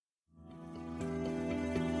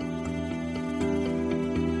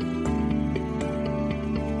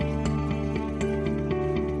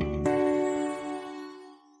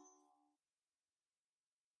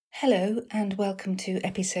Hello and welcome to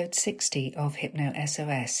episode 60 of Hypno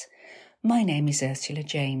SOS. My name is Ursula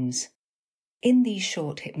James. In these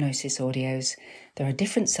short hypnosis audios, there are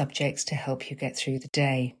different subjects to help you get through the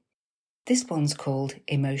day. This one's called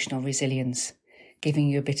Emotional Resilience, giving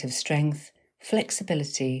you a bit of strength,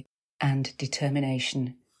 flexibility and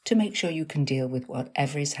determination to make sure you can deal with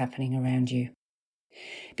whatever is happening around you.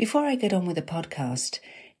 Before I get on with the podcast,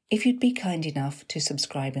 if you'd be kind enough to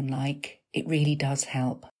subscribe and like, it really does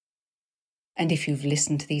help. And if you've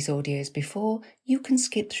listened to these audios before, you can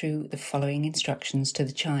skip through the following instructions to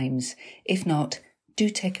the chimes. If not, do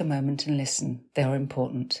take a moment and listen. They are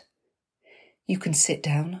important. You can sit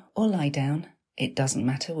down or lie down. It doesn't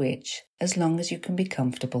matter which, as long as you can be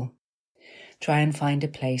comfortable. Try and find a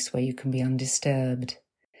place where you can be undisturbed.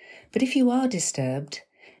 But if you are disturbed,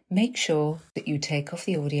 make sure that you take off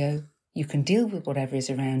the audio. You can deal with whatever is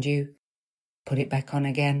around you. Put it back on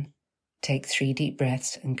again. Take 3 deep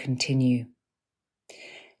breaths and continue.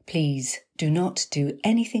 Please do not do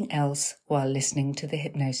anything else while listening to the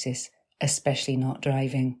hypnosis, especially not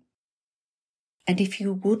driving. And if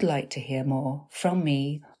you would like to hear more from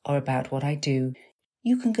me or about what I do,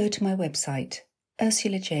 you can go to my website,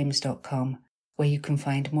 ursulajames.com, where you can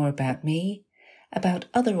find more about me, about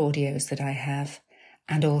other audios that I have,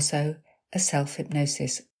 and also a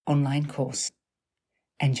self-hypnosis online course.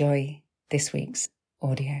 Enjoy this week's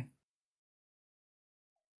audio.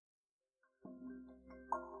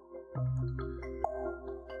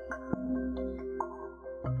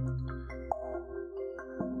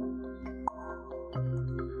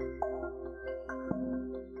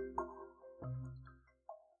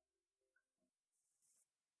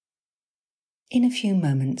 In a few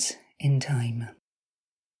moments in time.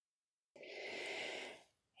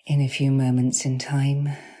 In a few moments in time,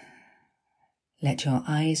 let your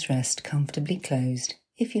eyes rest comfortably closed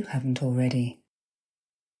if you haven't already.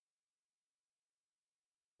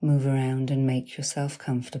 Move around and make yourself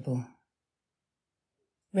comfortable.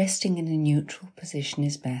 Resting in a neutral position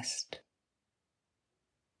is best,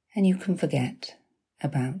 and you can forget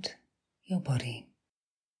about your body.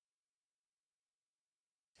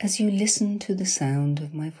 As you listen to the sound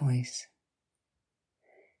of my voice,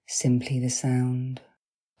 simply the sound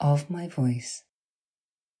of my voice,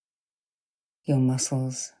 your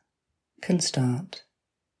muscles can start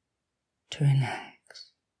to relax.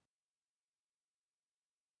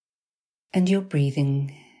 And your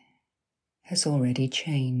breathing has already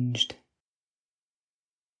changed.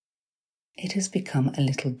 It has become a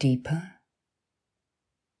little deeper,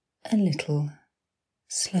 a little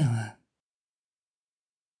slower.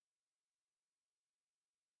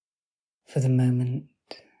 For the moment,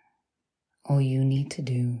 all you need to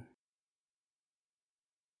do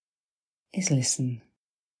is listen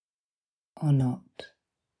or not.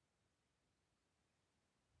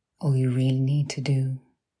 All you really need to do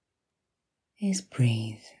is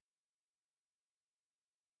breathe.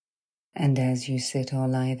 And as you sit or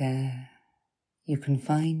lie there, you can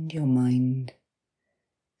find your mind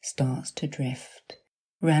starts to drift.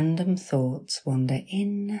 Random thoughts wander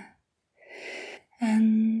in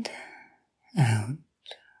and out.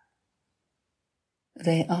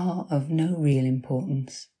 They are of no real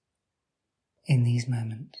importance in these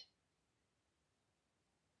moments.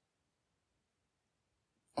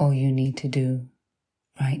 All you need to do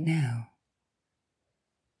right now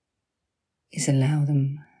is allow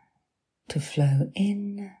them to flow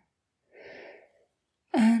in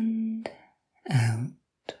and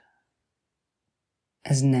out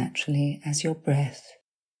as naturally as your breath.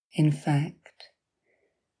 In fact,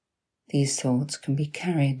 these thoughts can be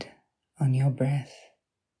carried on your breath,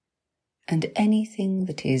 and anything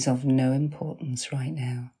that is of no importance right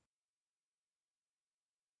now,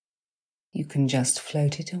 you can just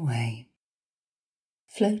float it away.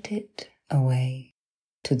 Float it away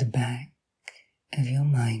to the back of your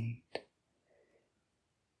mind.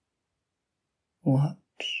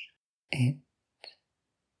 Watch it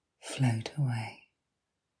float away.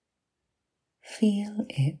 Feel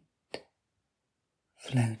it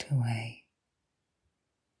float away.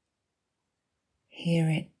 Hear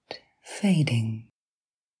it fading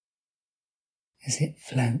as it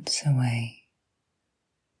floats away.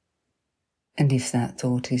 And if that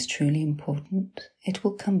thought is truly important, it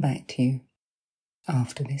will come back to you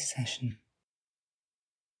after this session.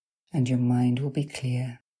 And your mind will be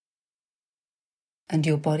clear, and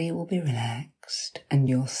your body will be relaxed, and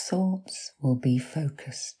your thoughts will be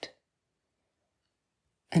focused.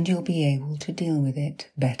 And you'll be able to deal with it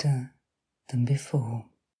better than before.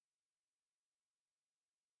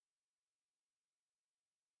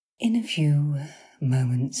 In a few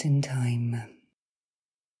moments in time,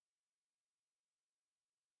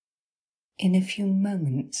 in a few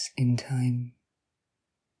moments in time,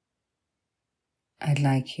 I'd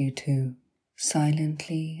like you to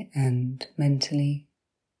silently and mentally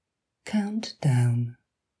count down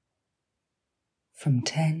from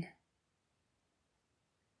 10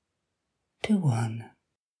 to 1.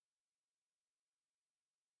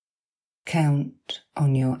 Count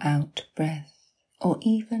on your out breath, or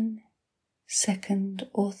even second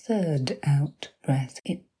or third out breath.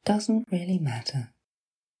 It doesn't really matter.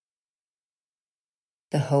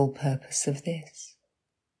 The whole purpose of this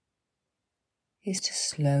is to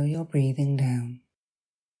slow your breathing down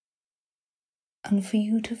and for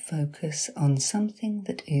you to focus on something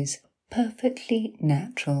that is perfectly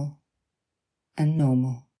natural and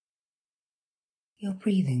normal. Your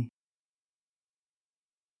breathing.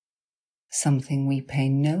 Something we pay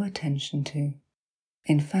no attention to.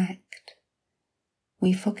 In fact,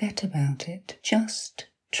 we forget about it, just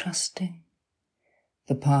trusting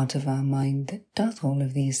the part of our mind that does all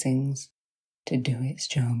of these things to do its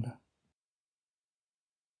job.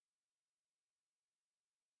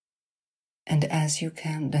 And as you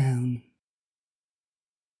count down,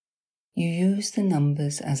 you use the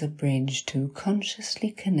numbers as a bridge to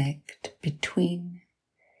consciously connect between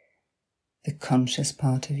the conscious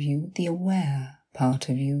part of you, the aware part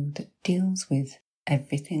of you that deals with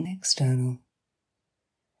everything external,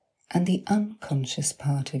 and the unconscious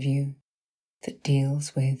part of you that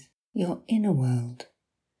deals with your inner world,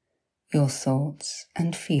 your thoughts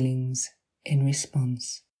and feelings in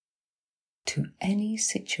response to any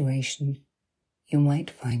situation you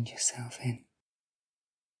might find yourself in.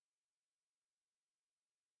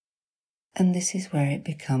 And this is where it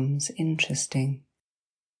becomes interesting,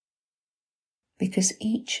 because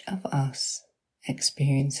each of us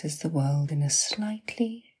experiences the world in a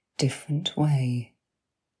slightly different way.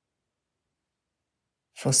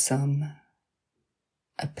 For some,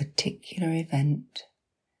 a particular event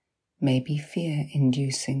may be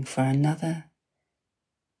fear-inducing, for another,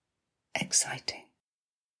 exciting.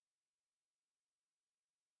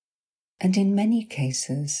 And in many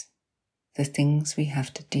cases, the things we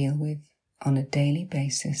have to deal with on a daily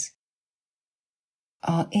basis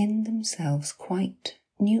are in themselves quite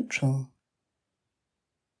neutral,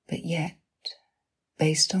 but yet,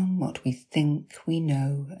 based on what we think we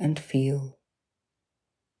know and feel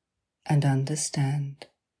and understand,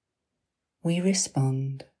 we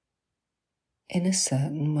respond in a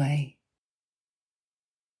certain way.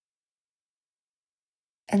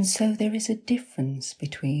 And so there is a difference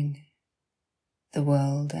between the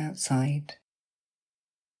world outside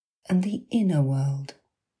and the inner world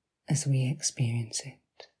as we experience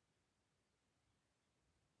it.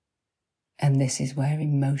 And this is where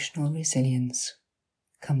emotional resilience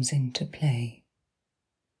comes into play.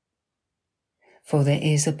 For there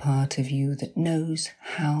is a part of you that knows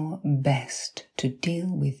how best to deal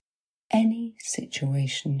with any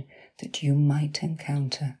situation that you might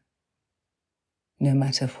encounter, no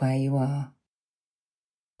matter where you are,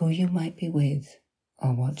 who you might be with,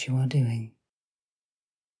 or what you are doing.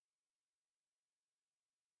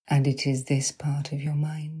 And it is this part of your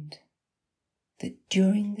mind that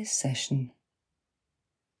during this session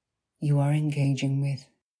you are engaging with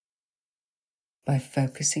by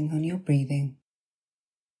focusing on your breathing,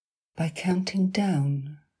 by counting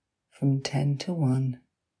down from 10 to 1.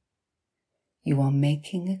 You are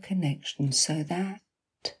making a connection so that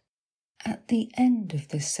at the end of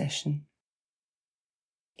this session,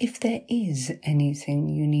 if there is anything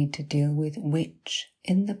you need to deal with which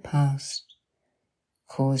in the past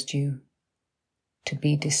caused you to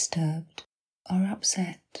be disturbed or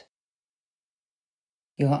upset,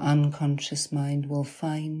 your unconscious mind will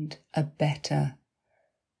find a better,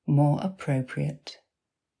 more appropriate,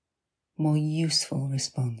 more useful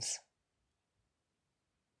response.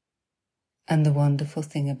 And the wonderful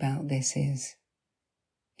thing about this is,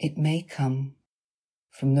 it may come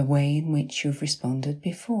from the way in which you've responded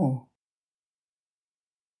before,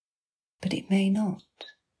 but it may not.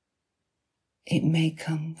 It may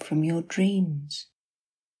come from your dreams.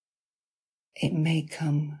 It may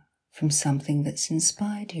come from something that's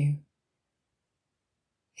inspired you.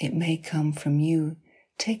 It may come from you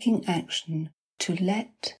taking action to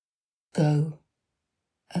let go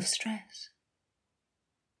of stress.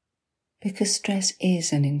 Because stress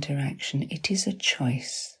is an interaction, it is a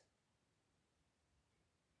choice.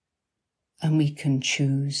 And we can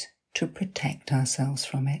choose to protect ourselves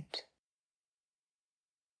from it.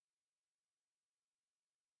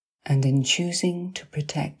 And in choosing to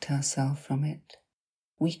protect ourselves from it,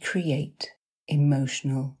 we create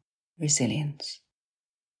emotional resilience.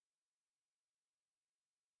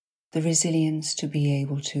 The resilience to be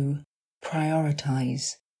able to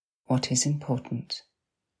prioritize what is important.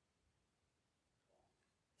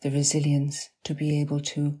 The resilience to be able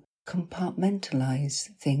to compartmentalize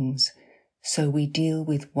things so we deal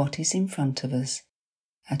with what is in front of us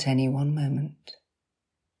at any one moment.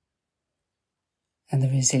 And the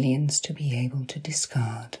resilience to be able to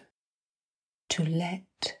discard, to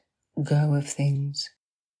let go of things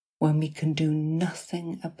when we can do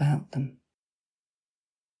nothing about them.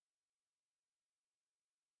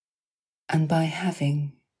 And by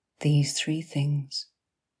having these three things,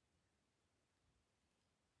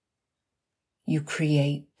 you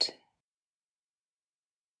create,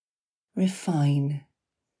 refine,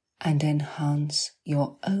 and enhance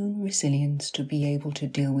your own resilience to be able to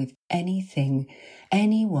deal with anything,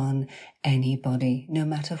 anyone, anybody, no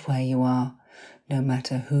matter where you are, no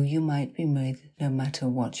matter who you might be with, no matter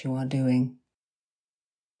what you are doing.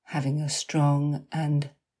 Having a strong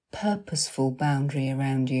and purposeful boundary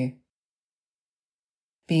around you.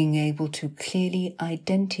 Being able to clearly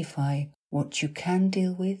identify what you can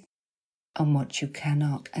deal with and what you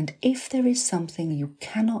cannot. And if there is something you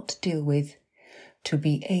cannot deal with, to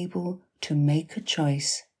be able to make a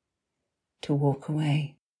choice to walk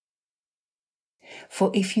away.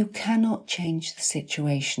 For if you cannot change the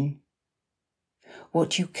situation,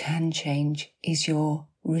 what you can change is your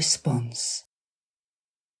response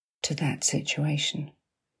to that situation.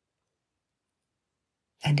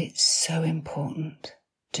 And it's so important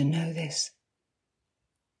to know this,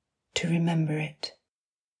 to remember it,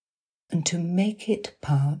 and to make it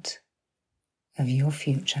part of your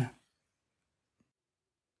future.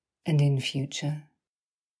 And in future,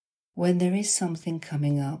 when there is something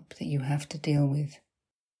coming up that you have to deal with,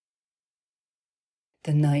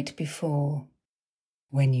 the night before,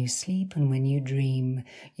 when you sleep and when you dream,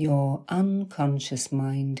 your unconscious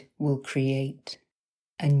mind will create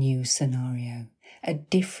a new scenario, a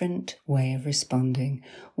different way of responding,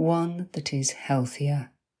 one that is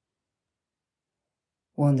healthier,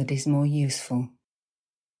 one that is more useful,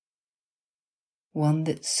 one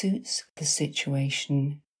that suits the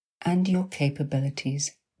situation and your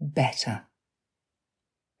capabilities better,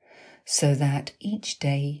 so that each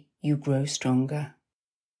day you grow stronger,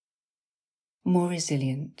 more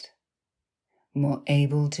resilient, more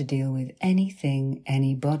able to deal with anything,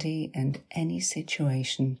 anybody, and any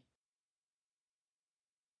situation,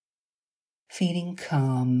 feeling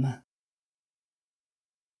calm,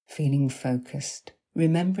 feeling focused,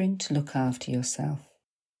 remembering to look after yourself,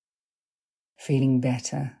 feeling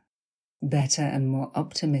better and more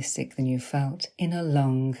optimistic than you felt in a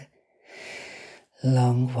long,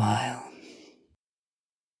 long while.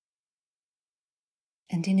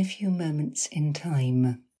 And in a few moments in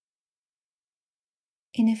time,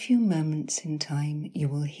 you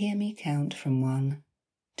will hear me count from 1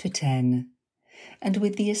 to 10, and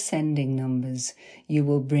with the ascending numbers, you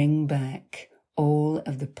will bring back all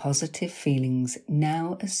of the positive feelings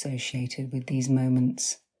now associated with these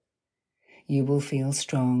moments. You will feel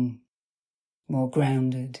strong, more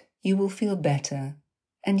grounded, you will feel better,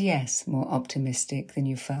 and yes, more optimistic than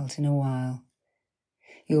you felt in a while.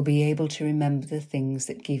 You'll be able to remember the things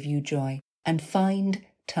that give you joy and find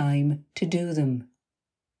time to do them.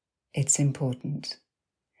 It's important.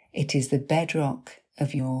 It is the bedrock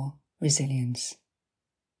of your resilience.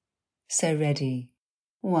 So ready?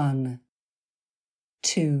 1,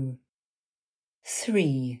 2,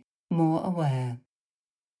 3, more aware.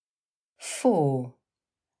 4,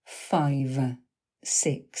 5,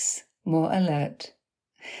 6, more alert.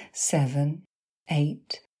 7,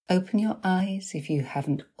 8, open your eyes if you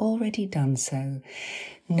haven't already done so.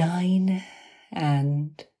 9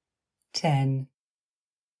 and 10.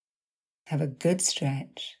 Have a good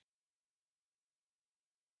stretch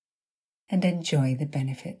and enjoy the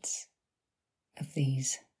benefits of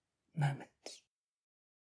these moments.